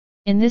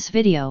In this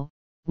video,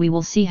 we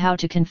will see how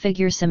to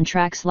configure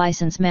Symtrax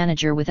License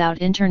Manager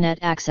without internet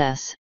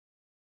access.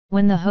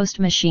 When the host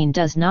machine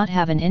does not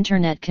have an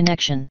internet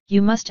connection,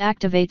 you must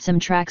activate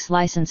Symtrax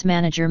License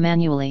Manager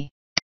manually.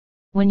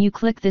 When you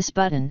click this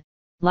button,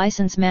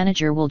 License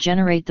Manager will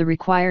generate the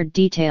required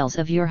details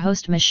of your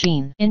host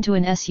machine into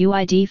an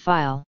SUID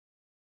file.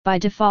 By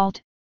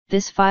default,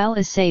 this file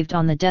is saved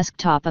on the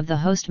desktop of the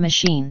host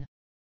machine.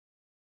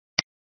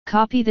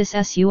 Copy this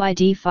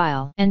SUID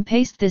file and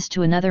paste this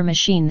to another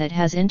machine that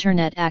has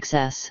internet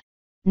access.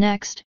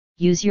 Next,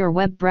 use your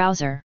web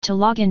browser to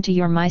log into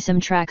your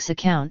MySymtrax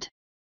account.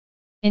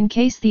 In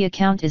case the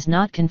account is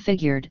not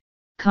configured,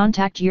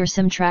 contact your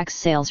Symtrax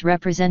sales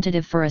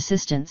representative for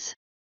assistance.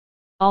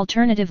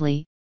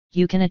 Alternatively,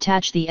 you can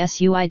attach the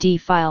SUID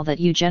file that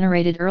you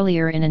generated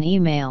earlier in an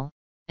email,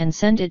 and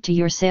send it to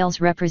your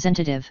sales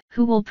representative,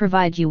 who will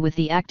provide you with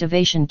the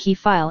activation key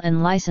file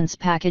and license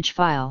package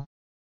file.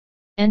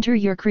 Enter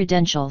your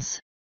credentials.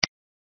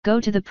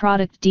 Go to the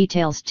Product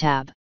Details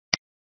tab.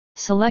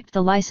 Select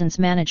the license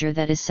manager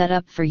that is set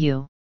up for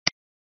you.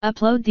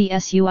 Upload the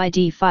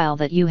SUID file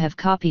that you have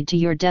copied to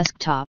your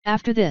desktop.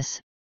 After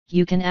this,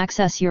 you can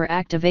access your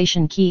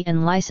activation key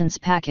and license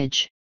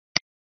package.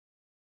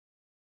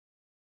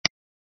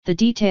 The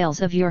details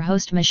of your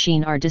host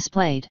machine are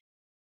displayed.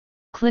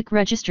 Click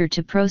Register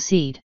to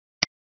proceed.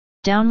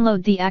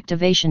 Download the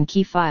activation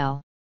key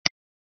file.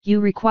 You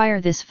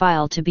require this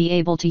file to be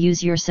able to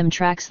use your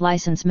Symtrax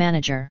License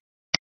Manager.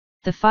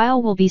 The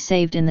file will be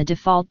saved in the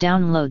default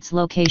downloads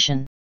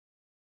location.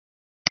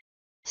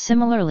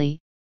 Similarly,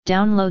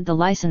 download the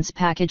license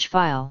package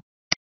file.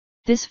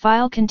 This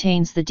file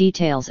contains the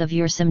details of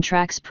your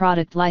Symtrax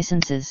product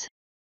licenses.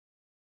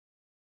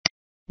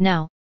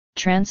 Now,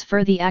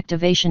 transfer the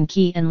activation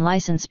key and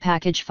license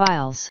package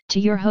files to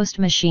your host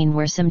machine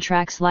where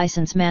Symtrax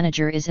License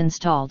Manager is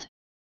installed.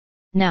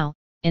 Now,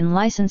 in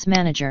License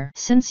Manager,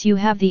 since you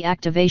have the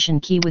activation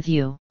key with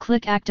you,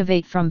 click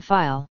Activate from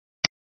File.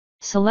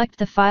 Select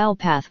the file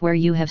path where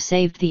you have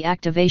saved the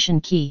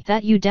activation key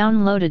that you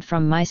downloaded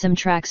from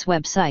MySymtrax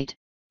website,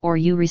 or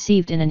you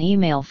received in an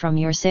email from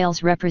your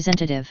sales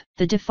representative.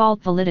 The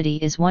default validity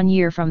is 1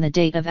 year from the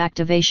date of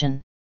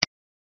activation.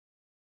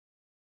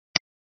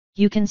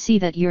 You can see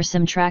that your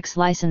Symtrax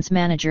License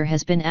Manager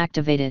has been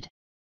activated.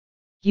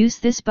 Use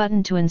this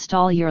button to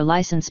install your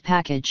license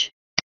package.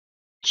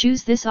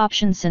 Choose this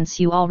option since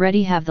you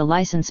already have the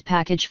license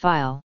package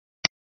file.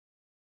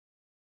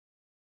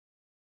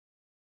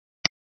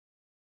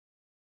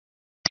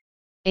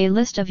 A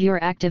list of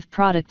your active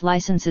product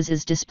licenses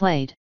is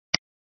displayed.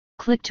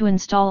 Click to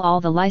install all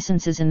the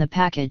licenses in the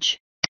package.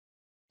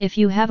 If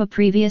you have a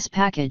previous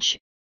package,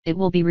 it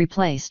will be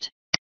replaced.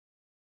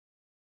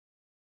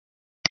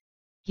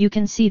 You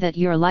can see that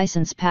your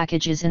license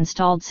package is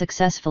installed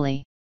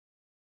successfully.